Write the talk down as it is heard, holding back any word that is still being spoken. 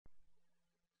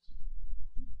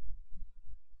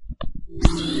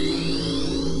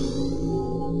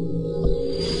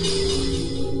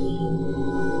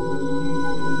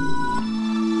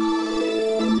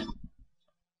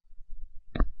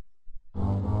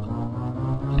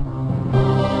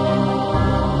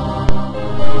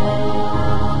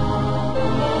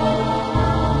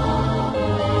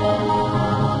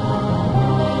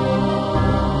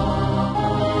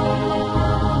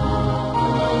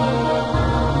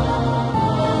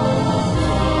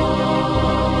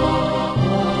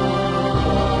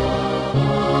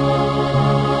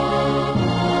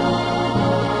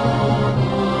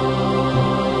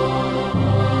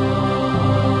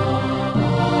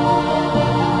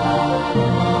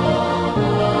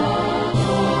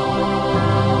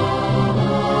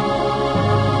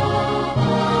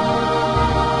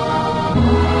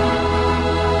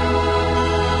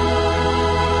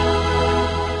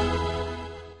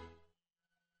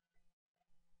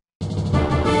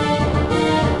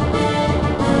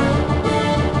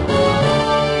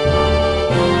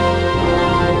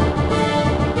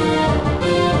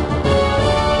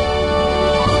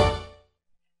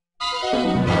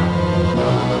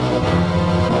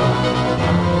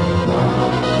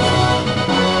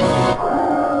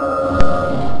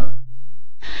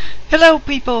Hello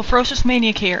people, Ferocious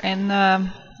Maniac here, and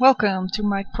welcome to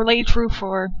my playthrough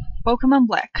for Pokémon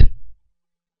Black.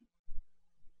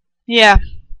 Yeah,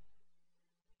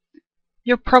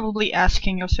 you're probably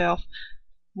asking yourself,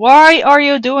 why are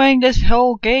you doing this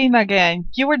whole game again?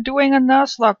 You were doing a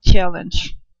nuzlocke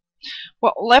challenge.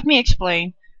 Well, let me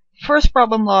explain. First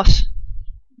problem was,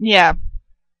 yeah,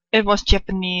 it was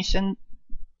Japanese, and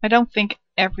I don't think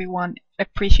everyone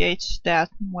appreciates that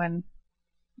when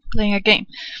playing a game.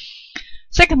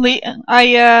 Secondly,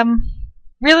 I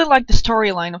really like the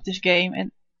storyline of this game,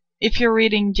 and if you're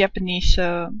reading Japanese,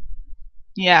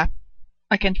 yeah,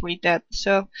 I can't read that,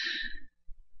 so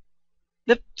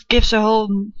that gives a whole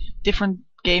different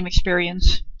game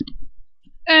experience.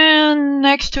 And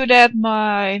next to that,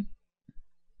 my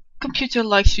computer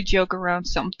likes to joke around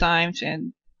sometimes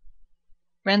and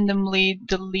randomly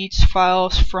deletes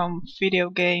files from video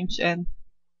games, and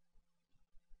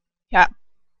yeah,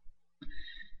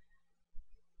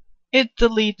 it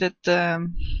deleted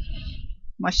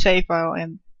my save file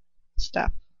and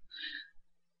stuff.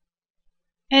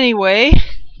 Anyway,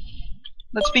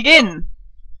 let's begin.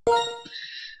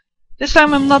 This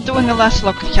time I'm not doing a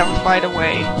nuzlocke challenge, by the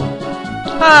way.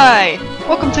 Hi!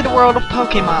 Welcome to the world of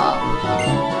Pokémon.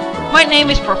 My name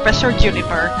is Professor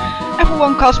Juniper.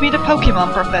 Everyone calls me the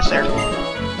Pokémon Professor.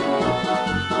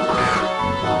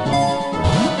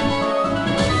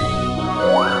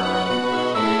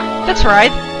 That's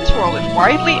right. This world is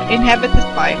widely inhabited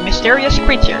by mysterious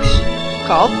creatures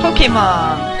called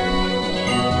Pokémon.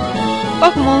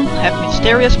 Pokémon have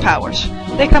mysterious powers.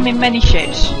 They come in many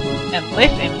shapes and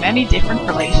live in many different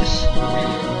places.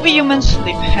 We humans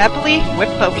live happily with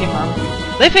Pokémon,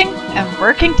 living and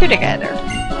working together.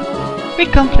 We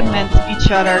complement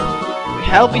each other, we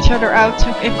help each other out to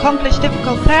accomplish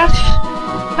difficult tasks.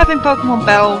 Having Pokémon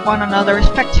battle one another is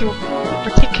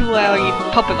particularly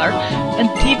popular and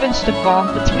deepens the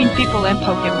bond between people and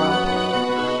Pokémon.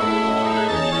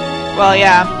 Well,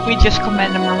 yeah, we just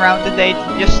command them around the day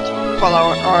to just follow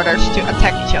our orders to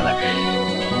attack each other.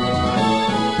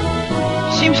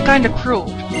 Seems kinda cruel.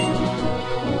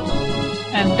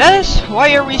 And that is why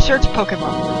I research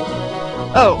Pokémon.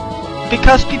 Oh,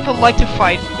 because people like to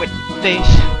fight with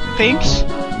these things?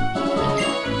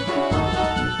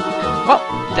 Well,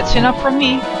 that's enough from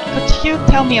me. Could you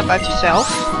tell me about yourself?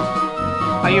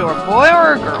 Are you a boy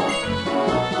or a girl?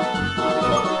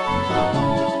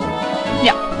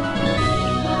 Yeah.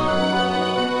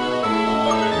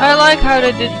 I like how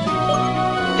they did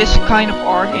this kind of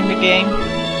art in the game.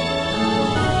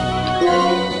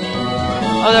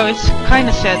 Although it's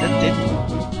kinda sad that it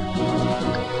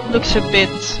looks a bit,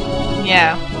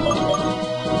 yeah,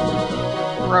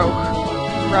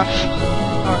 rough,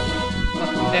 or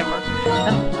whatever.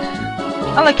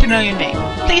 I'd like to know your name.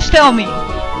 Please tell me!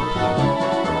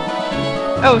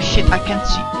 Oh shit, I can't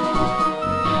see.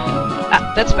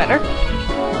 Ah, that's better.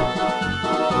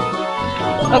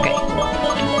 Okay.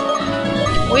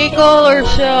 We call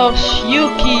ourselves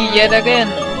Yuki yet again.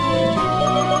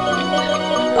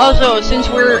 Also, since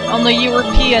we're on the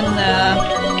European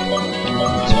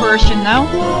version now,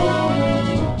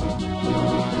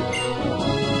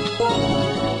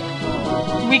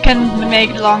 we can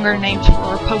make longer names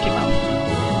for Pokemon.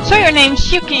 So your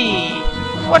name's Yuki!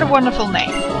 What a wonderful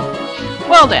name.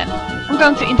 Well then, I'm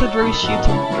going to introduce you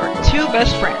to your two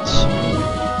best friends.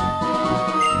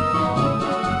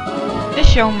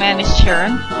 This young man is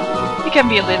Sharon. He can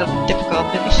be a little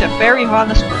difficult, but he's a very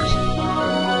honest person.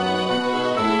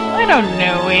 I don't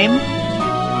know him.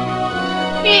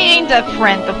 He ain't a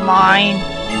friend of mine.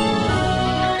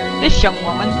 This young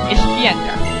woman is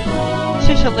Bianca.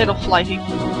 She's a little flighty,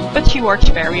 but she works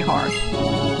very hard.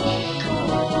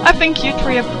 I think you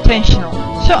three have potential,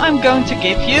 so I'm going to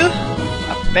give you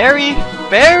a very,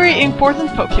 very important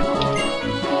Pokemon.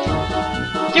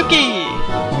 Yuki!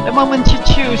 The moment you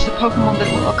choose the Pokemon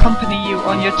that will accompany you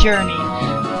on your journey,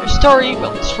 your story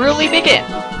will truly begin.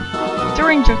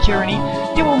 During your journey,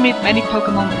 you will meet many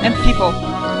Pokemon and people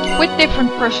with different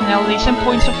personalities and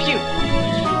points of view.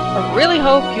 I really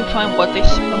hope you find what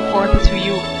is important to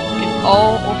you in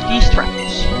all of these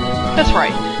travels. That's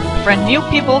right, befriend new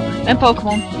people and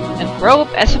Pokemon and grow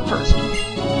up as a person.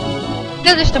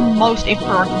 That is the most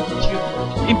important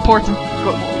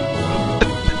goal.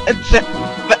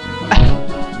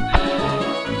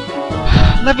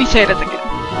 Let me say that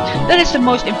again. That is the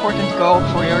most important goal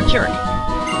for your journey.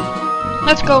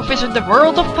 Let's go visit the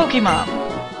world of Pokémon.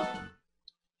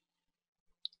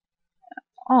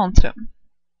 Autumn.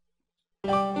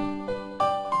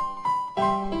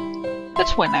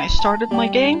 That's when I started my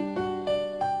game.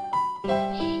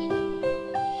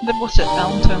 That was at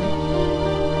Mountain.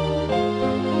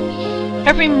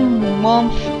 Every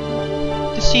month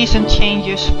the season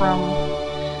changes from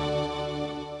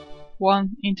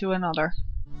one into another.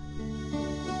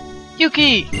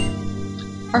 Yuki!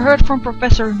 I heard from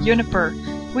Professor Juniper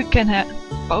we can have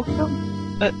both of them?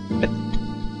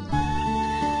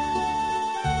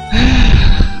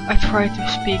 I try to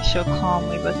speak so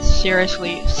calmly, but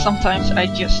seriously, sometimes I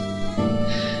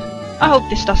hope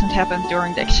this doesn't happen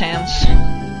during the exams.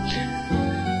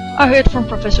 I heard from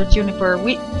Professor Juniper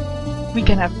we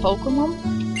can have Pokémon? ...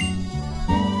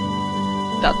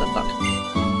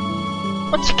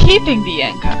 What's keeping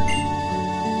Bianca?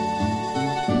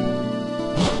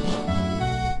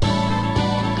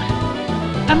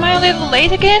 Am I a little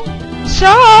late again?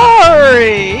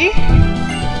 Sorry!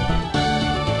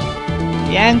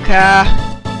 Bianca,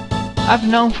 I've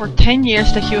known for 10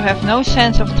 years that you have no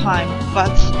sense of time,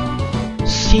 but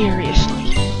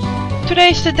seriously,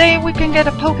 today's the day we can get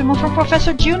a Pokémon from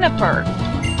Professor Juniper.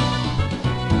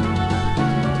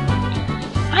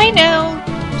 I know.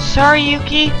 Sorry,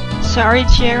 Yuki. Sorry,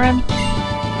 Sharon.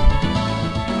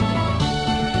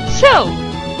 So,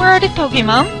 where are the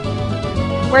Pokémon?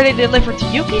 Were they delivered to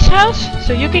Yuki's house,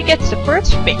 so Yuki gets the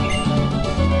first pick?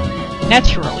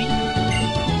 Naturally.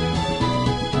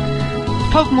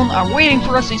 Pokémon are waiting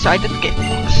for us inside the gift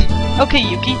box. Okay,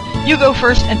 Yuki, you go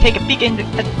first and take a peek in at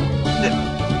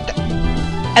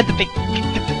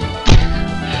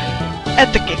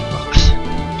the gift box.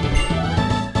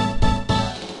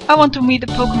 I want to meet the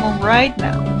Pokémon right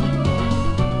now.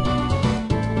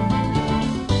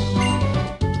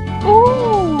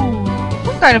 Ooh,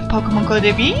 what kind of Pokémon could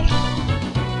it be?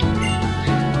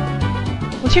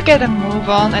 Would you get a move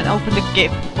on and open the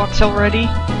gift box already?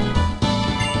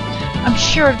 I'm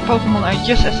sure the Pokémon are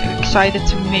just as excited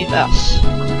to meet us.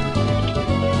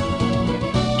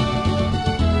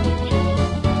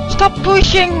 Stop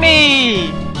pushing me!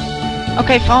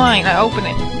 Okay, fine, I open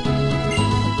it.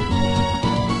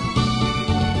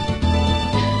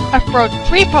 I've brought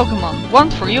 3 Pokémon,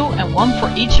 1 for you and 1 for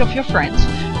each of your friends.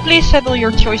 Please settle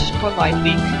your choices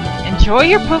politely. Enjoy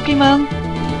your Pokémon.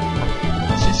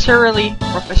 Sincerely,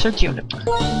 Professor Juniper.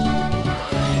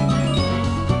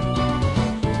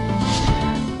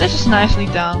 This is nicely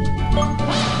done.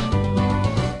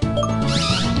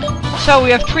 So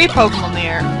we have 3 Pokémon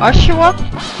here. Oshawott,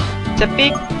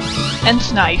 Tepig, and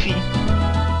Snivy.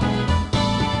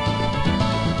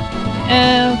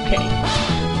 Okay.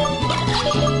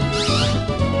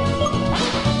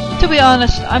 To be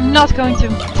honest, I'm not going to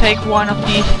take one of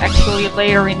these actually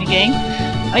later in the game.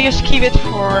 I just keep it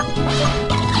for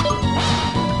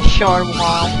a short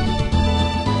while.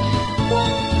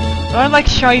 I like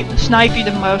Snivy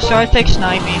the most, so I take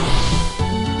Snivy.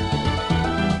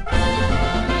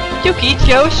 Yuki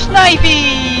chose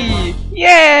Snivy!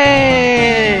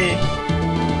 Yay!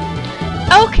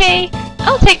 Okay,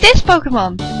 I'll take this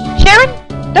Pokémon.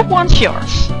 Sharon, that one's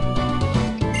yours.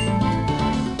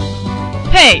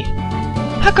 Hey,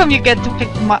 how come you get to pick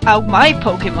out my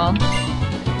Pokémon?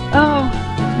 Oh,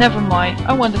 never mind.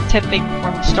 I wanted Tepig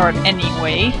from the start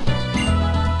anyway.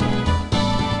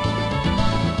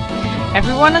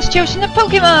 Everyone has chosen a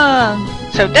Pokémon!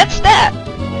 So that's that!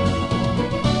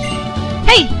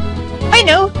 Hey! I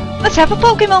know! Let's have a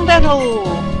Pokémon battle!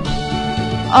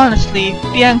 Honestly,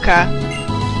 Bianca,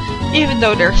 even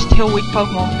though they're still weak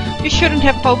Pokémon, you shouldn't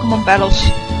have Pokémon battles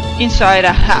inside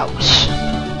a house.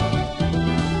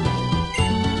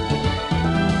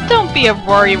 Don't be a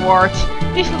worrywart.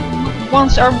 These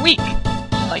ones are weak,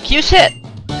 like you said.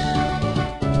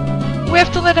 We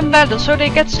have to let them battle so they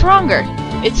get stronger.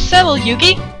 It's settled,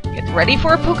 Yuki. Get ready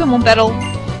for a Pokémon battle.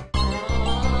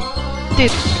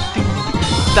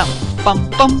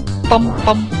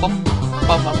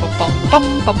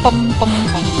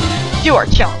 You are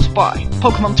challenged by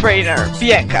Pokémon trainer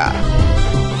Bianca.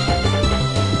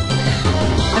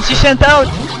 And she sent out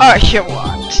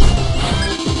Oshawott.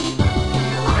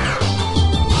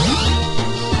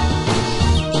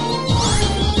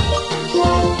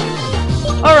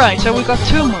 Alright, so we got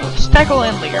 2 moves, Tackle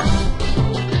and Leer.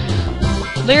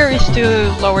 Leer is to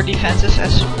lower defenses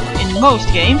as in most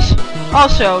games.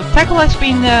 Also, Tackle has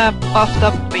been buffed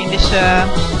up in this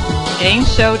game,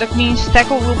 so that means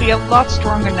Tackle will be a lot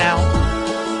stronger now.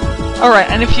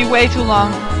 Alright, and if you wait too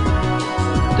long,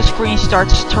 the screen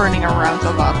starts turning around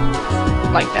a lot,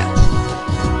 like that.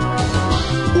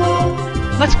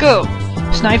 Let's go!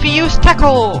 Snivy use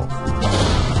Tackle!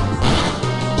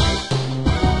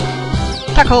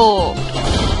 Tackle!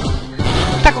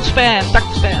 Tackle spam!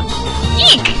 Tackle spam!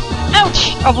 Eek!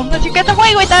 Ouch! I won't let you get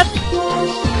away with that!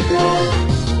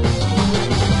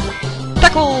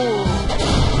 Tackle!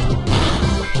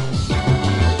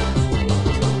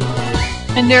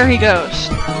 And there he goes,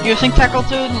 using tackle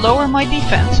to lower my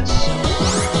defenses.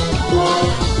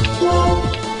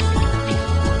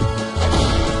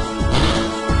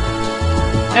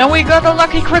 And we got a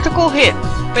lucky critical hit,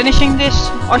 finishing this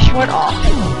Oshawott off.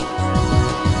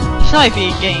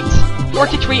 Snivy gained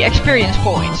 43 experience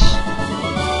points.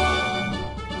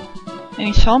 And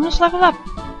he's almost leveled up.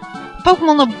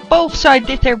 Pokemon on both sides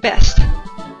did their best.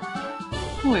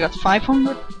 We got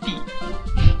 500 P.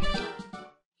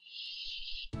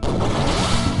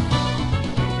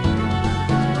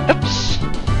 Oops.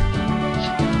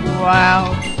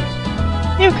 Wow.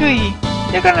 Yuki,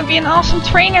 you're gonna be an awesome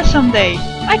trainer someday.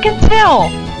 I can tell.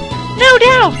 No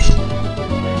doubt.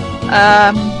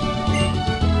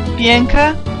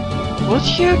 Bianca, would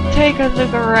you take a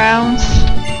look around?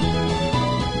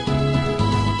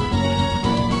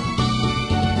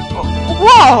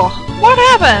 Whoa! What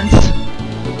happened?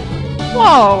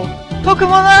 Whoa!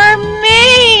 Pokemon are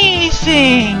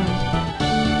amazing!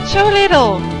 So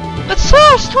little, but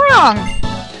so strong!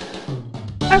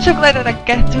 I'm so glad that I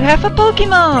get to have a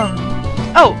Pokemon!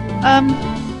 Oh,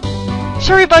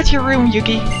 sorry about your room,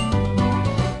 Yuki.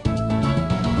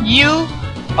 You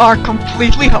are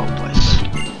completely hopeless.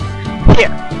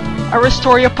 Here, I'll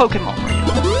restore your Pokemon for you.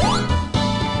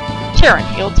 Sharon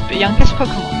healed Bianca's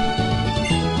Pokemon.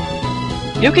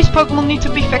 Yuki's Pokemon need to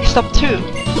be fixed up too.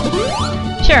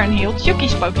 Sharon healed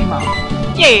Yuki's Pokemon.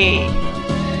 Yay!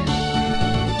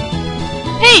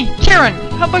 Hey, Sharon,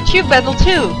 how about you battle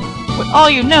too? With all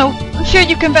you know, I'm sure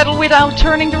you can battle without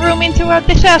turning the room into a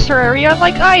disaster area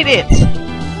like I did.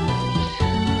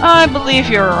 I believe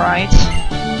you're right.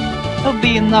 It'll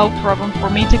be no problem for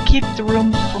me to keep the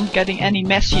room from getting any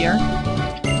messier.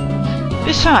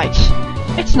 Besides,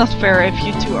 it's not fair if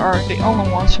you two are the only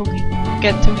ones who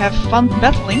get to have fun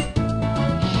battling.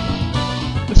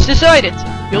 It's decided.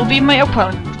 You'll be my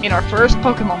opponent in our first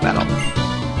Pokemon battle.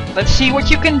 Let's see what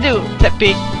you can do,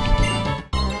 Teppy.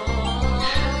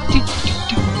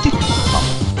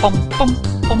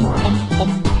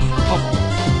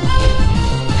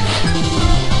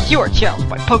 You are challenged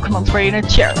by Pokemon trainer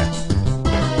Sharon.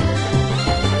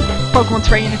 Pokemon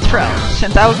trainer Trell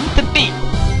sent out the beat.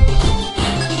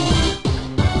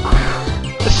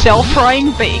 The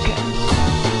self-frying bacon.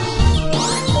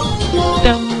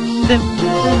 Dum, dum,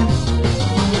 dum.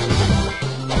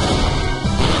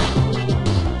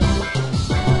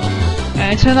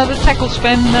 And it's another tackle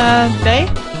spam day.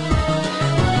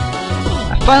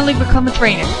 I finally become a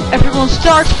trainer. Everyone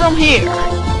starts from here.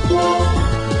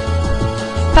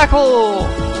 Tackle!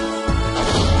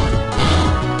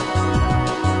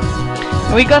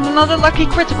 And we got another lucky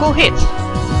critical hit.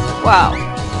 Wow.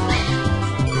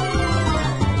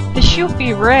 This should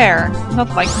be rare, not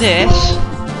like this.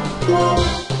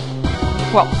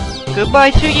 Well,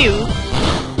 goodbye to you.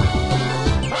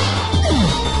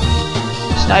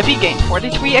 Snivy gained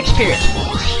 43 experience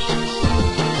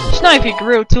points. Snivy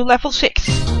grew to level 6.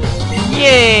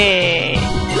 Yay!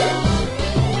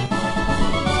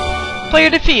 Player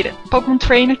defeated. Pokemon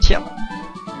trainer Sharon.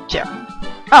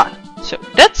 Ah, so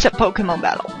that's a Pokemon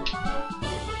battle.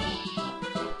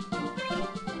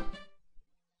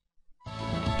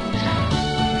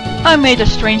 I made a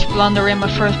strange blunder in my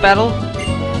first battle,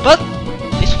 but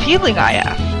this feeling I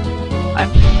have.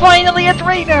 I'm finally a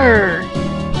trainer!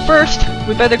 First,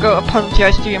 we better go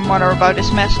apologize to your mother about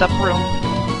this messed up room.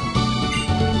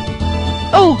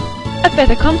 Oh, I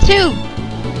better come too!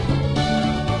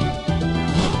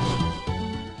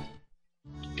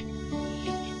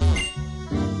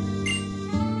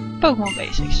 Pokemon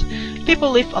basics.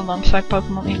 People live alongside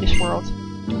Pokemon in this world.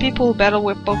 The people who battle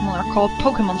with Pokemon are called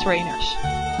Pokemon trainers.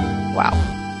 Wow.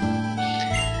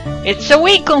 It's a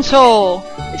Wii console!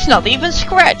 It's not even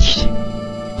scratched!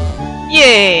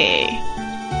 Yay!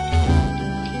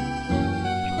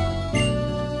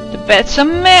 The bed's a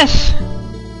mess!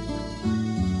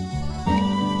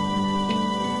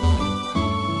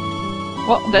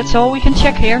 Well, that's all we can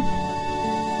check here.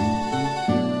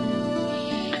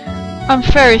 I'm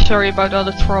very sorry about all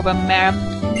the trouble, ma'am.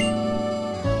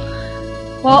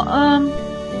 Well,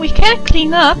 we can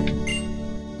clean up.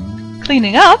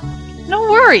 Cleaning up? No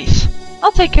worries.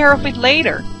 I'll take care of it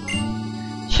later.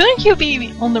 Shouldn't you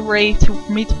be on the way to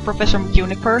meet Professor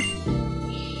Juniper?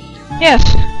 Yes,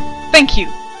 thank you.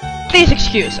 Please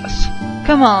excuse us.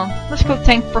 Come on, let's go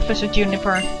thank Professor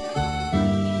Juniper.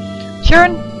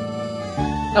 Sharon?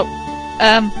 Oh,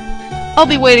 I'll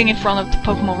be waiting in front of the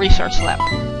Pokemon Research Lab.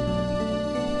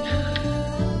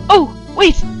 Oh,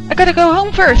 wait! I gotta go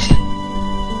home first!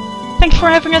 Thanks for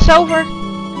having us over!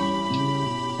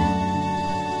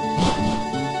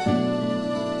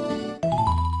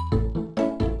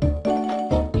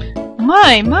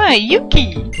 My,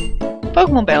 Yuki!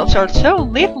 Pokemon battles are so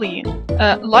lively,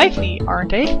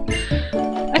 aren't they?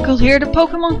 I could hear the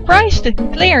Pokemon cries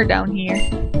clear down here.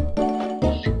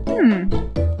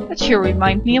 That sure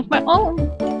reminds me of my own.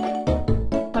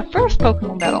 My first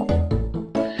Pokemon battle.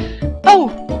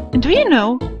 Oh, and do you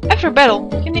know, after a battle,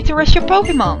 you need to rest your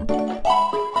Pokemon.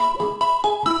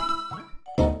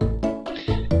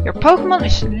 Your Pokemon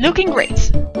is looking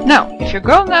great. Now, if you're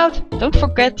going out, don't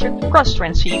forget your cross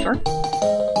transceiver.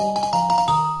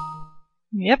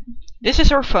 Yep, this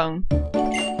is our phone.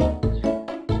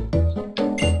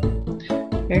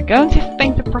 You're going to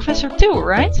thank the professor too,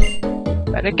 right?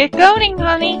 Better get going,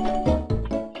 honey.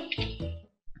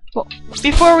 Well,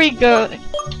 before we go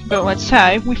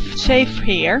outside, we save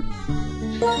here.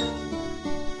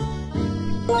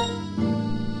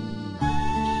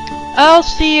 I'll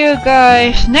see you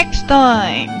guys next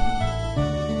time.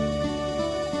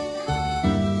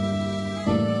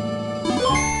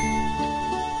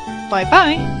 Bye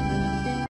bye.